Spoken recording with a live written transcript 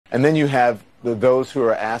And then you have those who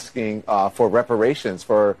are asking for reparations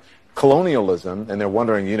for colonialism, and they're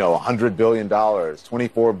wondering, you know, $100 billion,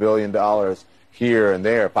 $24 billion here and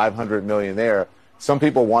there, $500 million there. Some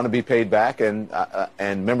people want to be paid back, and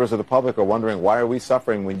members of the public are wondering, why are we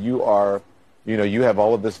suffering when you are, you know, you have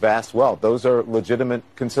all of this vast wealth? Those are legitimate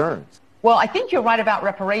concerns. Well, I think you're right about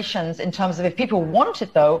reparations in terms of if people want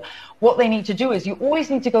it, though, what they need to do is you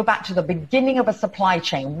always need to go back to the beginning of a supply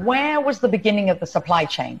chain. Where was the beginning of the supply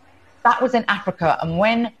chain? That was in Africa. And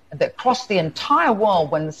when across the entire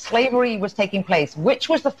world, when slavery was taking place, which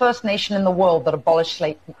was the first nation in the world that abolished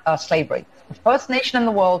slavery? The first nation in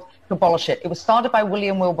the world to abolish it. It was started by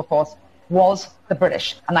William Wilberforce, was the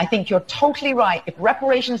British. And I think you're totally right. If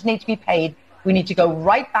reparations need to be paid, we need to go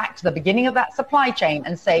right back to the beginning of that supply chain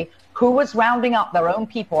and say, who was rounding up their own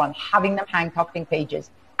people and having them handcuffed in cages?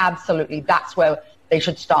 Absolutely. That's where they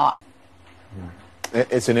should start.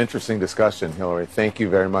 It's an interesting discussion, Hilary. Thank you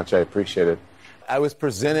very much. I appreciate it. I was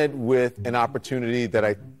presented with an opportunity that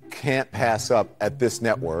I can't pass up at this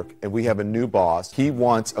network, and we have a new boss. He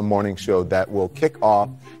wants a morning show that will kick off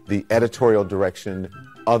the editorial direction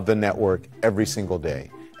of the network every single day.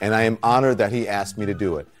 And I am honored that he asked me to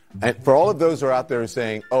do it. And for all of those who are out there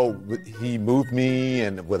saying, oh, he moved me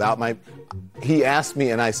and without my... He asked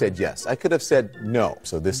me and I said yes. I could have said no.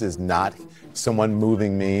 So this is not someone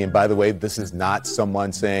moving me. And by the way, this is not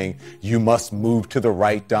someone saying, you must move to the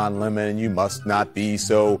right, Don Lemon. You must not be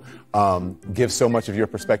so... give so much of your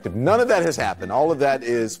perspective. None of that has happened. All of that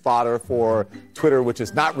is fodder for Twitter, which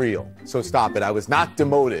is not real. So stop it. I was not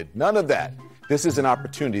demoted. None of that. This is an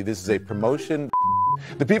opportunity. This is a promotion.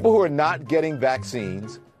 The people who are not getting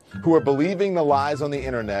vaccines, who are believing the lies on the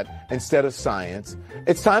internet instead of science,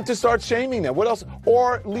 it's time to start shaming them. What else?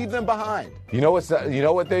 Or leave them behind. You know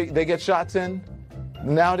what they get shots in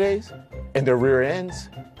nowadays? In their rear ends.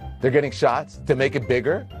 They're getting shots to make it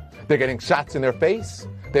bigger. They're getting shots in their face.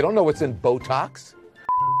 They don't know what's in Botox.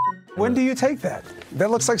 When do you take that?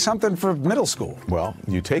 That looks like something for middle school. Well,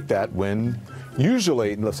 you take that when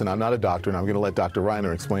usually, listen, I'm not a doctor, and I'm going to let Dr.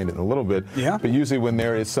 Reiner explain it in a little bit. Yeah. But usually when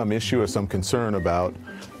there is some issue or some concern about,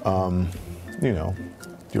 you know,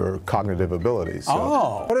 your cognitive abilities. So.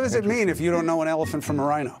 Oh. What does it mean if you don't know an elephant from a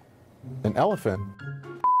rhino? An elephant?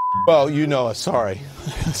 Well, you know, sorry.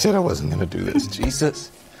 I said I wasn't going to do this. Jesus.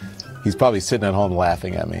 He's probably sitting at home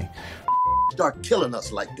laughing at me. Start killing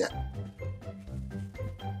us like that.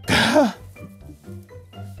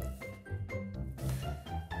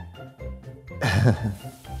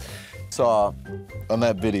 Saw on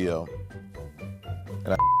that video,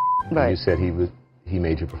 and right. You said he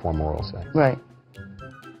made you perform oral sex. Right.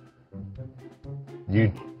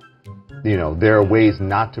 You know, there are ways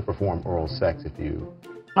not to perform oral sex if you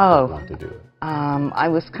want to do it. I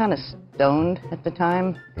was kind of stoned at the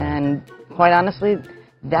time, and quite honestly,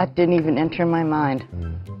 that didn't even enter my mind.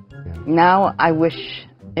 Yeah. Now I wish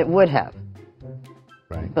it would have.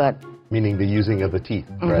 Right. But meaning the using of the teeth,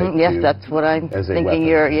 right? Yes, that's what I'm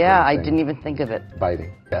thinking. I didn't even think of it.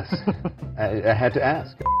 Biting, yes. I had to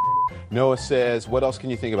ask. Noah says, what else can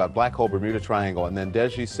you think about? Black hole, Bermuda Triangle. And then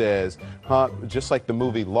Deji says, just like the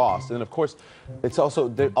movie Lost. And of course, they're also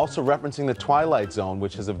referencing the Twilight Zone,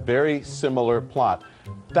 which has a very similar plot.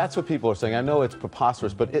 That's what people are saying. I know it's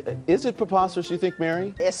preposterous, but is it preposterous, you think,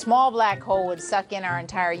 Mary? A small black hole would suck in our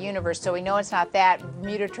entire universe, so we know it's not that.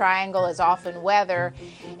 Bermuda Triangle is often weather,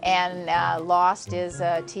 and Lost is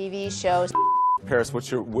a TV show. Paris, what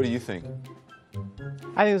do you think?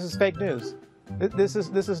 I think this is fake news. This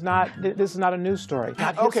is not a news story.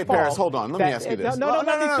 Okay, Paris, hold on. Let me ask you this. No.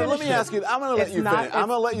 Let me ask you. I'm going to let you finish. I'm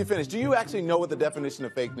going to let you finish. Do you actually know what the definition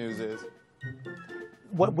of fake news is?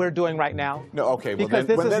 What we're doing right now? No, okay. Well, because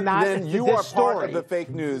then you are part of the fake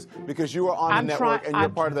news because you are on the network and you're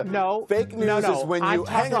part of the... No. Fake news is when you...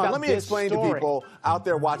 Hang on, let me explain to people out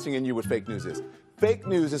there watching and you what fake news is. Fake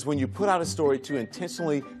news is when you put out a story to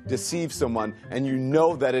intentionally deceive someone and you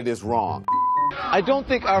know that it is wrong. I don't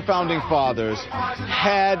think our founding fathers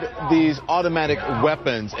had these automatic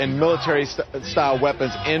weapons and military-style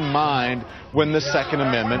weapons in mind when the Second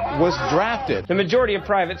Amendment was drafted. The majority of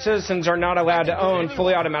private citizens are not allowed to own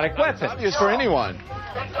fully automatic weapons. It's for anyone.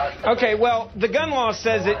 Okay, well, the gun law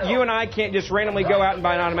says that you and I can't just randomly go out and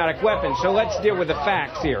buy an automatic weapon, so let's deal with the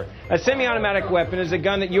facts here. A semi-automatic weapon is a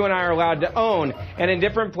gun that you and I are allowed to own, and in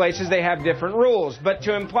different places they have different rules. But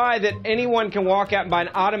to imply that anyone can walk out and buy an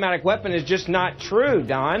automatic weapon is just not true,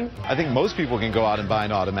 Don. I think most people can go out and buy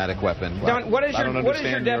an automatic weapon. Don, what is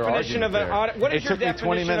your definition of an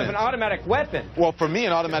automatic weapon? weapon. Well, for me,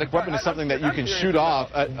 an automatic weapon is something that you can shoot off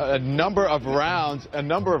a number of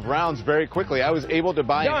rounds very quickly. I was able to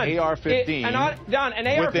buy an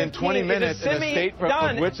AR-15 within 20 minutes in a state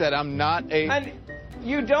of which that I'm not a...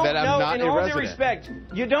 You don't know, in all due respect,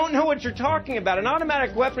 you don't know what you're talking about. An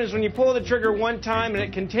automatic weapon is when you pull the trigger one time and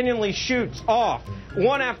it continually shoots off,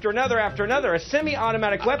 one after another after another. A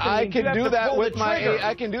semi-automatic weapon means you have to pull the trigger.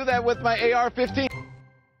 I can do that with my AR-15.